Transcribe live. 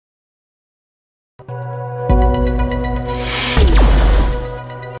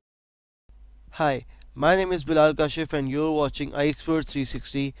Hi, my name is BILAL KASHIF and you're watching iExpert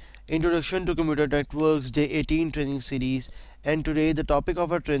 360 Introduction to Computer Networks Day 18 training series, and today the topic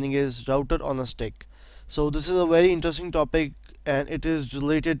of our training is router on a stick. So this is a very interesting topic and it is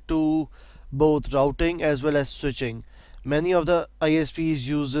related to both routing as well as switching. Many of the ISPs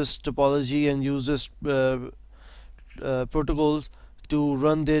use this topology and use this protocols to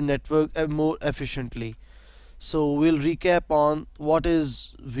run their network more efficiently. So we'll recap on what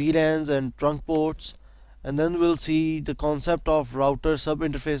is VLANs and trunk ports, and then we'll see the concept of router sub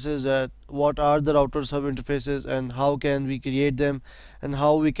interfaces, that what are the router sub interfaces and how can we create them and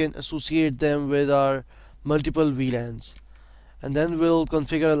how we can associate them with our multiple VLANs. And then we'll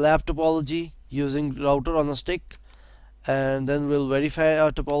configure a lab topology using router on a stick, and then we'll verify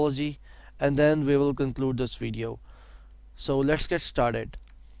our topology, and then we will conclude this video. So let's get started.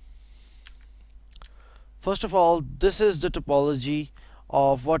 First of all, this is the topology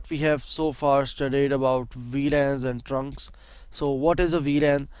of what we have so far studied about VLANs and trunks. So what is a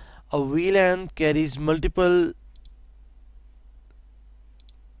VLAN? A VLAN carries multiple.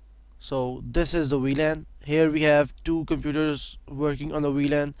 So this is the VLAN. Here we have two computers working on the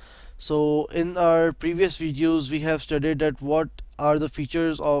VLAN. So in our previous videos we have studied that what are the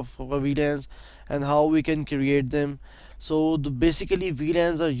features of VLANs and how we can create them. So basically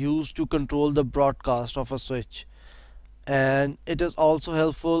VLANs are used to control the broadcast of a switch, and it is also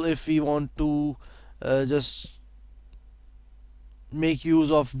helpful if we want to just make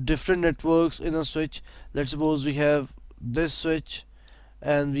use of different networks in a switch. Let's suppose we have this switch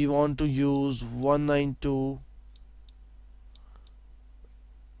and we want to use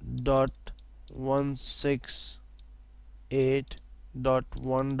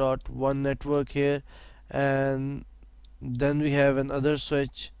 192.168.1.1 network here, and then we have another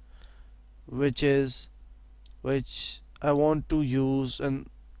switch which I want to use a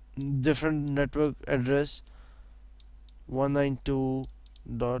different network address,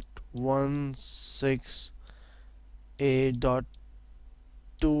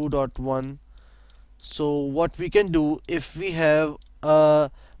 192.168.2.1. So what we can do, if we have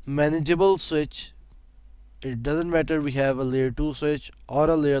a manageable switch, it doesn't matter we have a layer 2 switch or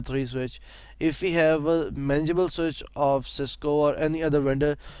a layer 3 switch. If we have a manageable switch of Cisco or any other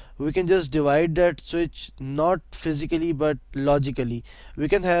vendor, we can just divide that switch not physically but logically. We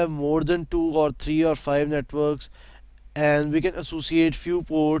can have more than 2 or 3 or 5 networks, and we can associate few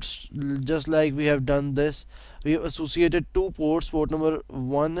ports just like we have done this. We have associated two ports, port number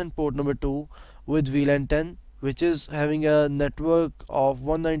 1 and port number 2, with VLAN 10, which is having a network of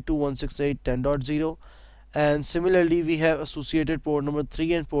 192.168.10.0, and similarly we have associated port number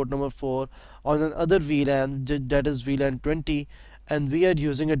 3 and port number 4 on another VLAN, that is VLAN 20, and we are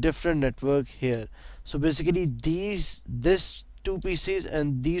using a different network here. So basically this two PCs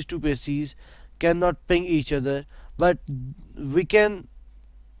and these two PCs cannot ping each other, but we can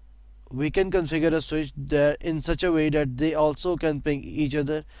configure a switch that in such a way that they also can ping each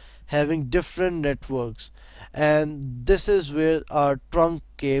other, having different networks. And this is where our trunk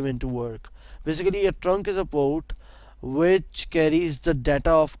came into work. Basically a trunk is a port which carries the data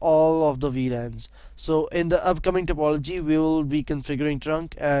of all of the VLANs. So in the upcoming topology we will be configuring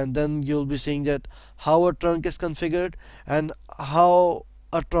trunk, and then you'll be seeing that how a trunk is configured and how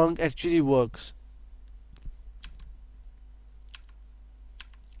a trunk actually works.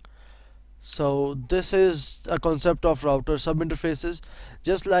 So this is a concept of router subinterfaces.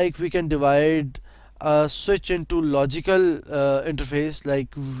 Just like we can divide a switch into logical interface,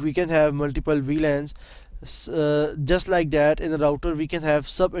 like we can have multiple VLANs, just like that in a router we can have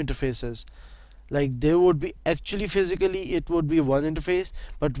sub interfaces. Like there would be actually physically it would be one interface,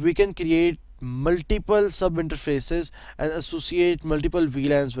 but we can create multiple sub interfaces and associate multiple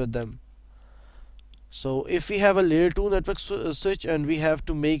VLANs with them. So if we have a layer 2 network switch and we have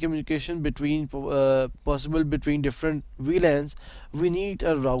to make communication between possible between different VLANs, we need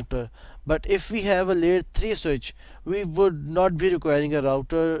a router. But if we have a layer 3 switch, we would not be requiring a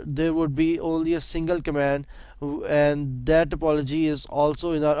router. There would be only a single command, and that topology is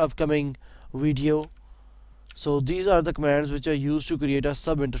also in our upcoming video. So these are the commands which are used to create a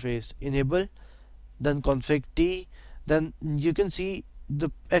sub interface: enable, then config t, then you can see the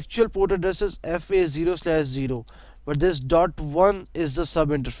actual port address is FA0/0, but this .1 is the sub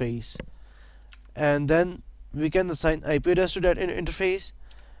interface, and then we can assign IP address to that interface,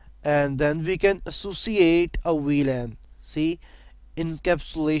 and then we can associate a VLAN. See,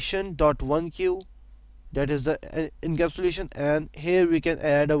 encapsulation.1q, that is the encapsulation, and here we can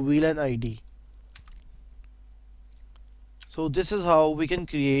add a VLAN ID. So this is how we can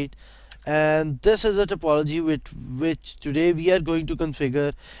create And this is a topology with which today we are going to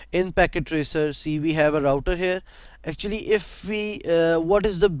configure in packet tracer. See, we have a router here. Actually, if we what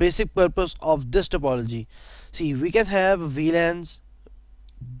is the basic purpose of this topology? See, we can have VLANs.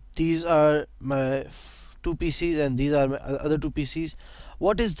 These are my two PCs and these are my other two PCs.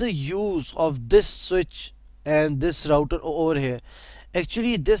 What is the use of this switch and this router over here?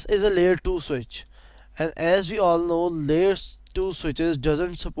 Actually, this is a layer 2 switch, and as we all know, layer 2 switches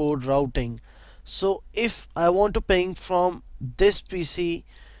doesn't support routing. So if I want to ping from this PC,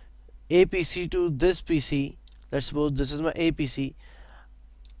 a PC to this PC, let's suppose this is my a PC,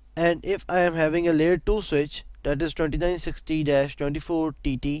 and if I am having a layer 2 switch, that is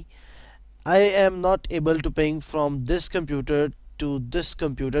 2960-24TT, I am not able to ping from this computer to this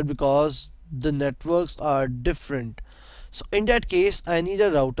computer because the networks are different. So in that case, I need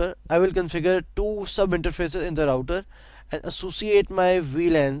a router. I will configure two sub interfaces in the router and associate my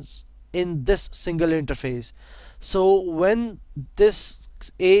VLANs in this single interface. So when this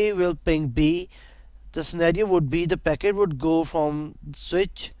A will ping B, the scenario would be the packet would go from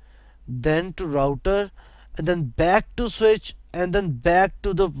switch, then to router, and then back to switch, and then back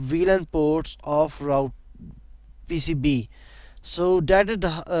to the VLAN ports of route PCB. So that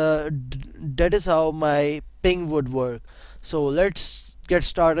is how my ping would work. So let's get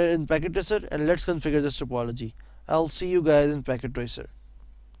started in packet tracer and let's configure this topology. I'll see you guys in packet tracer.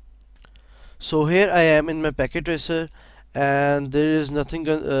 So here I am in my packet tracer, and there is nothing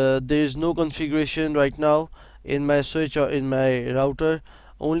there is no configuration right now in my switch or in my router.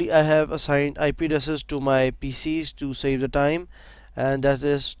 Only I have assigned IP addresses to my PCs to save the time, and that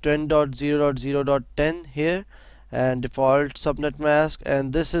is 10.0.0.10 here, and default subnet mask,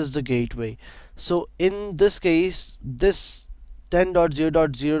 and this is the gateway. So in this case, this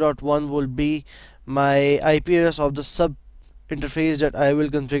 10.0.0.1 will be my IP address of the sub interface that I will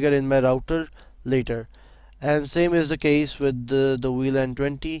configure in my router later. And same is the case with the VLAN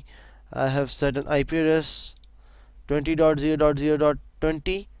 20. I have set an IP address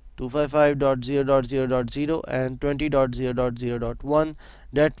 20.0.0.20, 255.0.0.0 and 20.0.0.1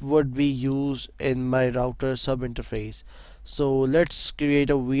 that would be used in my router sub interface. So let's create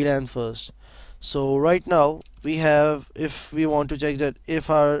a VLAN first. So right now we have, if we want to check that if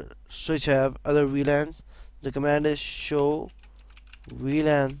our switch have other VLANs, the command is show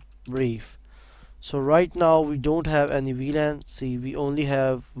VLAN brief. So right now we don't have any VLAN. See, we only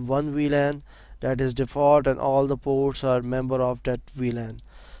have one VLAN that is default and all the ports are member of that VLAN.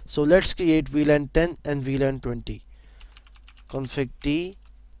 So let's create VLAN 10 and VLAN 20. Config T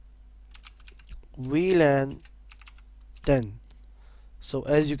VLAN 10. So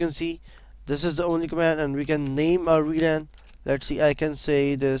as you can see, this is the only command, and we can name our VLAN. Let's see, I can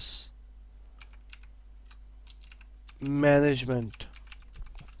say this management.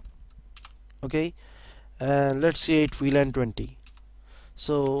 Okay, and let's create VLAN 20.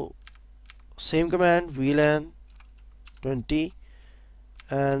 So same command, VLAN 20,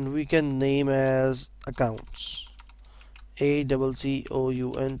 and we can name as accounts,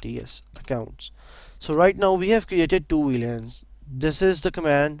 ACCOUNTS, accounts. So right now we have created two VLANs. This is the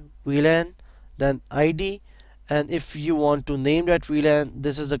command VLAN, then ID, and if you want to name that VLAN,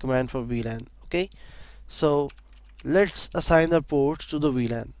 this is the command for VLAN. Okay, so let's assign the ports to the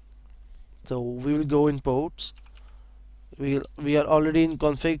VLAN. So we will go in ports. We are already in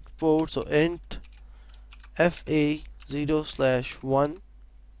config port, so int fa0/1,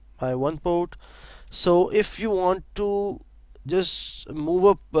 my one port. So if you want to just move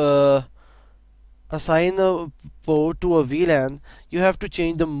up, assign a port to a VLAN, you have to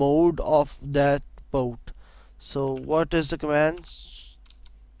change the mode of that port. So what is the command?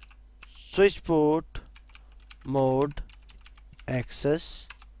 Switch port mode access,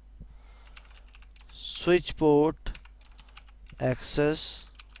 switch port access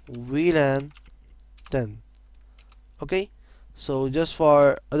VLAN 10. Okay, so just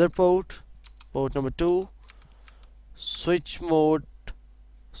for other port number 2, switch port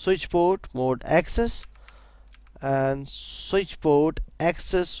mode access and switch port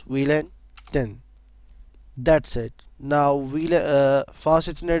access VLAN 10. That's it. Now fast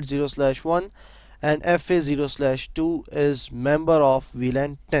Ethernet 0/1 and FA0/2 is member of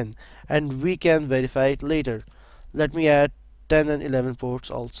VLAN 10, and we can verify it later. Let me add 10 and 11 ports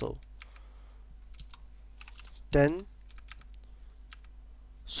also. 10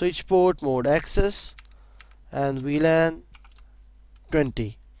 switch port mode access and VLAN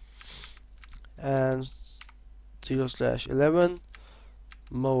 20, and 0/11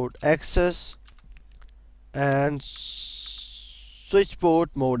 mode access and switch port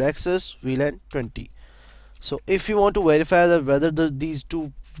mode access VLAN 20. So if you want to verify that whether these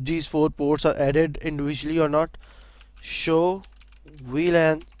two these 4 ports are added individually or not. Show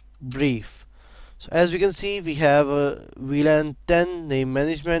VLAN brief. So as we can see, we have a VLAN 10 name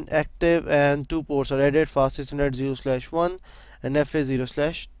management active, and 2 ports are added, fast ethernet 0/1 and FA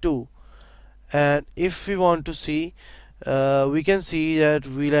 0/2. And if we want to see, we can see that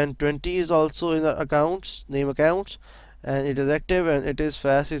VLAN 20 is also in the accounts, name accounts, and it is active, and it is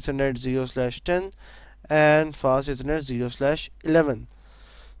fast ethernet 0/10 and fast ethernet 0/11.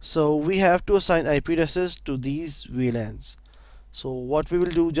 So we have to assign IP addresses to these VLANs. So what we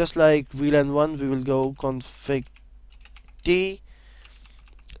will do, just like VLAN 1, we will go config t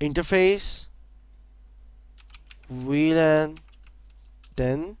interface VLAN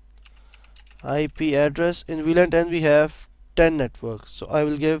 10 IP address. In VLAN 10 we have 10 networks, so I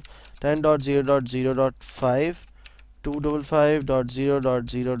will give 10.0.0.5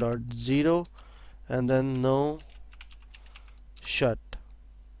 255.0.0.0 and then no shut.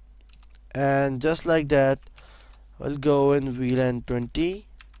 And just like that, I'll go in VLAN 20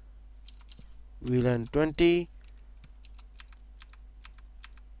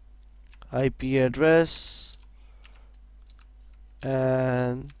 IP address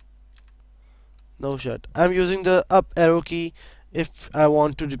and no shut. I'm using the up arrow key if I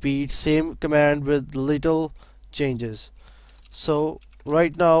want to repeat same command with little changes. So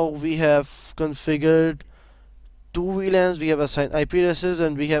right now we have configured 2 VLANs, we have assigned IP addresses,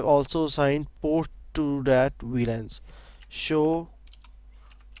 and we have also assigned port to that VLANs. Show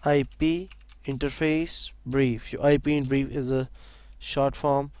IP interface brief. Your IP in brief is a short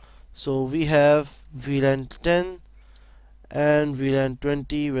form. So we have VLAN 10 and VLAN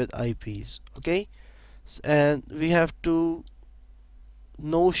 20 with IPs. Okay, and we have to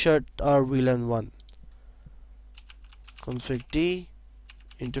no shut our VLAN 1. Config T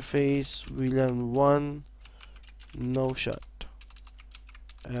interface VLAN 1 no shut,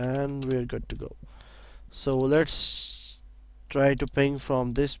 and we're good to go. So let's try to ping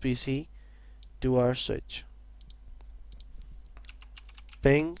from this PC to our switch.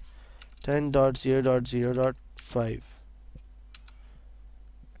 Ping 10.0.0.5.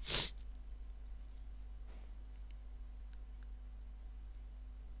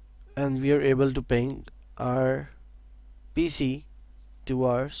 and we are able to ping our PC to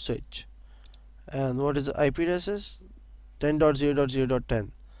our switch. And what is the IP address?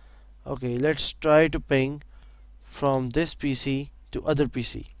 10.0.0.10. Okay, let's try to ping from this PC to other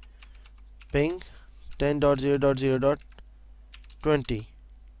PC. Ping 10.0.0.20.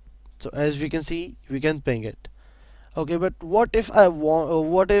 So as we can see, we can ping it. Okay, but what if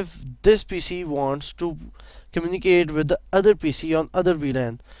what if this PC wants to communicate with the other PC on other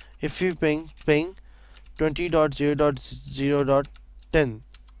VLAN? If we ping 20.0.0.10,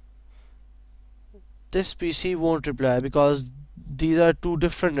 this PC won't reply because these are two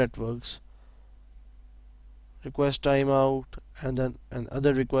different networks. Request timeout and then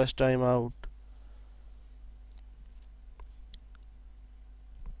another request timeout.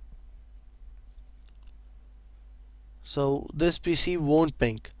 So this PC won't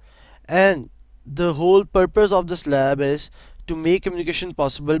ping, and the whole purpose of this lab is to make communication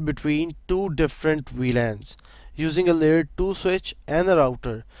possible between two different VLANs using a layer 2 switch and a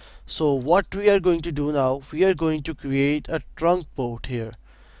router. So what we are going to do now, we are going to create a trunk port here.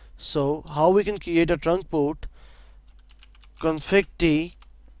 So how we can create a trunk port? Config T,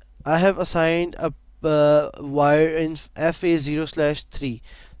 I have assigned a wire in FA0/3.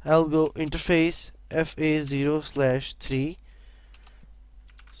 I'll go interface FA0/3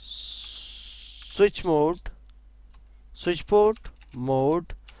 switch port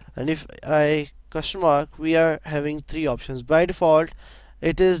mode, and if I question mark, we are having 3 options. By default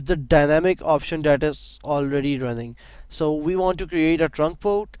it is the dynamic option that is already running. So we want to create a trunk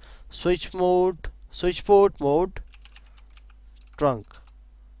port, switch port mode trunk.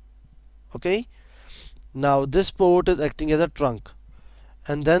 Okay, now this port is acting as a trunk.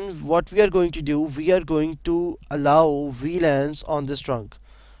 And then what we are going to do, we are going to allow VLANs on this trunk.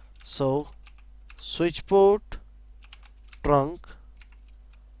 So switch port trunk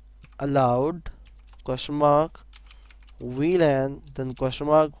allowed question mark VLAN, then question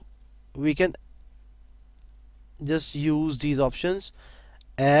mark. We can just use these options.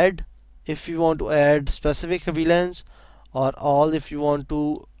 Add if you want to add specific VLANs, or all if you want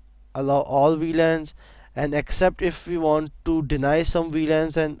to allow all VLANs, and accept if we want to deny some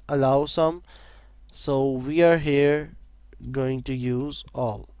VLANs and allow some. So we are here going to use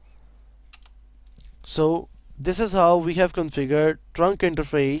all. So this is how we have configured trunk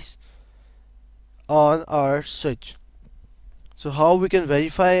interface on our switch. So how we can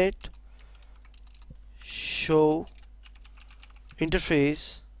verify it? Show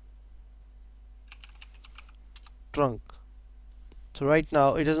interface trunk. So right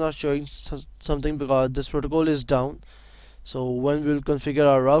now it is not showing something because this protocol is down. So when we'll configure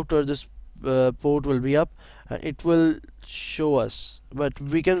our router, this port will be up and it will show us, but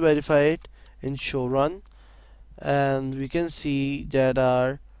we can verify it in show run, and we can see that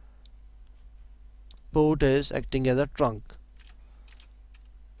our port is acting as a trunk.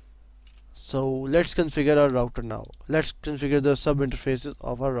 So let's configure our router now. Let's configure the sub interfaces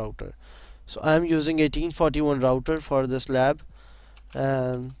of our router. So I am using 1841 router for this lab,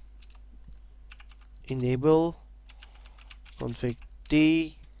 and enable config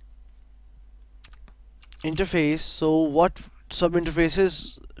T interface. So what sub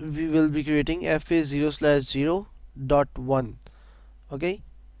interfaces we will be creating? FA0/0.1. okay,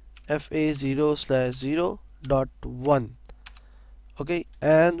 FA0/0.1. okay,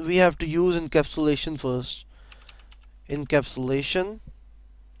 and we have to use encapsulation first. Encapsulation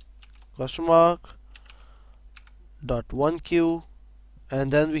question mark .1q,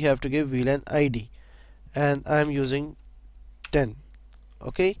 and then we have to give VLAN ID, and I am using 10.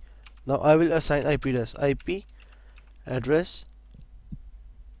 okay, now I will assign IP address. IP address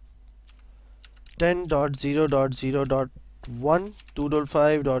 10.0.0.1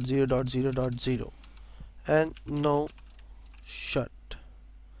 2.5.0.0.0 and no shut.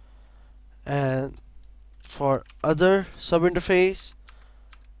 And for other sub interface,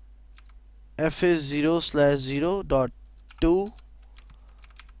 FA0/0.2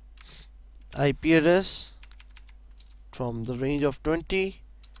 IP address from the range of 20.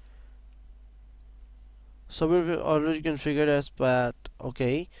 Sub interface already configured as PAT.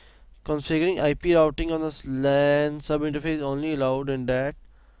 okay, configuring IP routing on a LAN sub interface only allowed in that.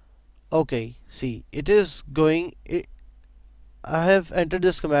 okay, see, it is going I have entered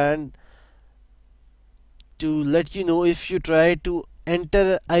this command to let you know, if you try to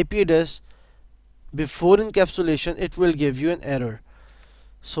enter IP address before encapsulation, it will give you an error.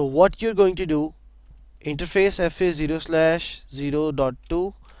 So what you're going to do, interface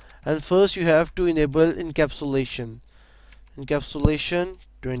FA0/0.2, and first you have to enable encapsulation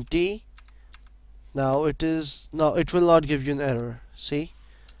 20. Now it will not give you an error. See,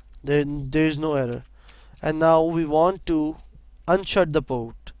 there is no error. And now we want to unshut the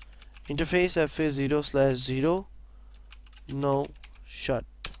port. Interface FA0/0 no shut.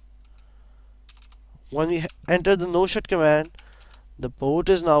 When we enter the no shut command, the port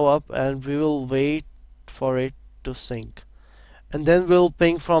is now up, and we will wait for it to sync, and then we'll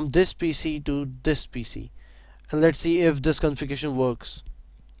ping from this PC to this PC, and let's see if this configuration works,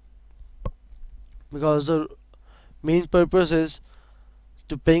 because the main purpose is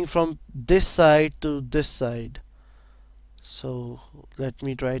to ping from this side to this side. So let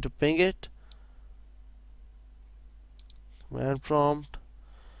me try to ping it. Command prompt.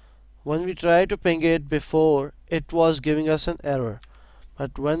 When we try to ping it before, it was giving us an error,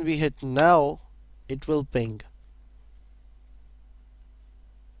 but when we hit now, it will ping.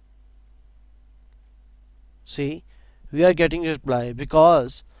 See, we are getting reply,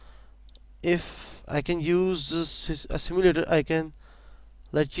 because if I can use this a simulator, I can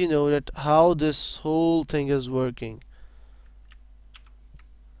let you know that how this whole thing is working.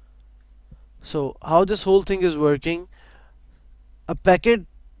 So how this whole thing is working, a packet,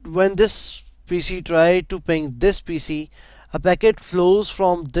 when this PC try to ping this PC, a packet flows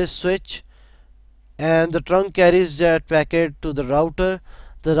from this switch, and the trunk carries that packet to the router.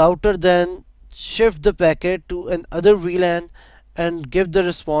 The router then shift the packet to another VLAN and give the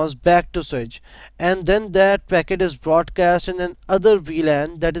response back to switch, and then that packet is broadcast in another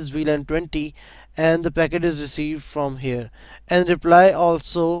VLAN, that is VLAN 20, and the packet is received from here, and reply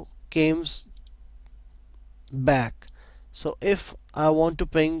also comes back. So if I want to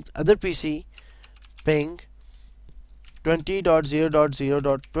ping other PC, ping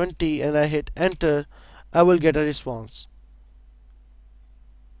 20.0.0.20, and I hit enter, I will get a response,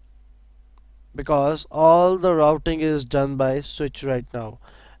 because all the routing is done by switch right now,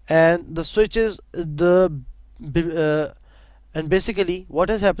 and the switch is and basically what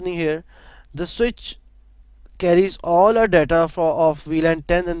is happening here, the switch carries all our data of VLAN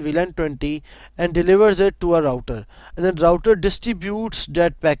 10 and VLAN 20 and delivers it to a router, and then router distributes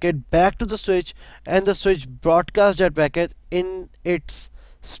that packet back to the switch, and the switch broadcasts that packet in its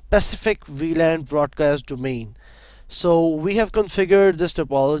specific VLAN broadcast domain. So we have configured this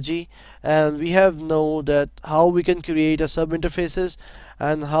topology, and we have know that how we can create a sub interfaces,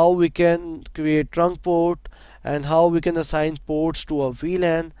 and how we can create trunk port, and how we can assign ports to a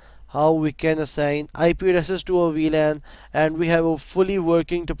VLAN, how we can assign IP addresses to a VLAN, and we have a fully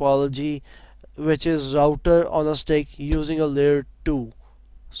working topology, which is router on a stick using a layer 2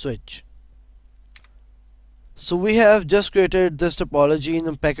 switch. So we have just created this topology in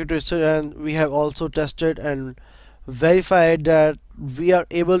a packet tracer, and we have also tested and verified that we are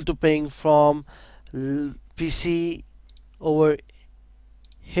able to ping from PC over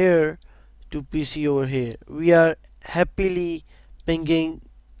here to PC over here. We are happily pinging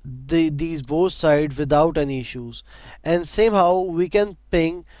these both sides without any issues, and somehow we can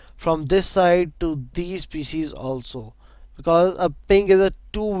ping from this side to these PCs also, because a ping is a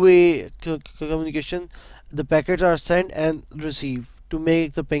two-way communication. The packets are sent and received to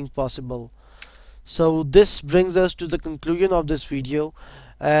make the ping possible. So this brings us to the conclusion of this video,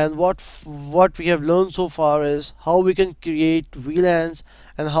 and what we have learned so far is how we can create VLANs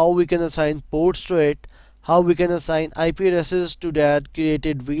and how we can assign ports to it, how we can assign IP addresses to that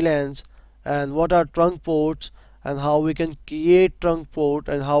created VLANs, and what are trunk ports, and how we can create trunk port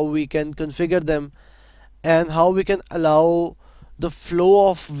and how we can configure them, and how we can allow the flow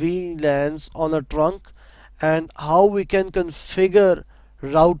of VLANs on a trunk, and how we can configure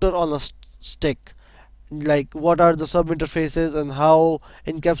router on a stick, like what are the sub interfaces and how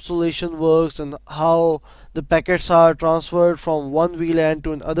encapsulation works and how the packets are transferred from one VLAN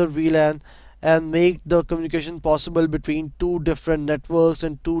to another VLAN, and make the communication possible between two different networks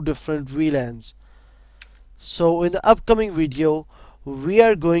and two different VLANs. So in the upcoming video we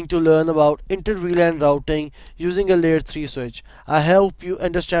are going to learn about inter VLAN routing using a layer 3 switch. I hope you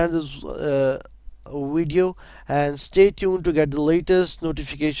understand this video, and stay tuned to get the latest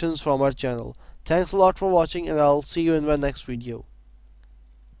notifications from our channel. Thanks a lot for watching, and I'll see you in my next video.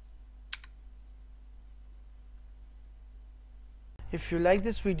 If you like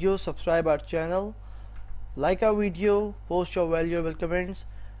this video, subscribe our channel, like our video, post your valuable comments.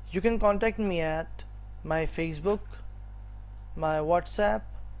 You can contact me at my Facebook, my WhatsApp,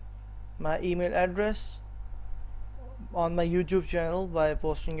 my email address, on my YouTube channel by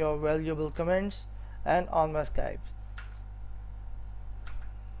posting your valuable comments, and on my Skype.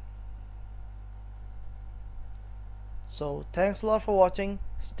 So thanks a lot for watching.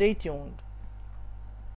 Stay tuned.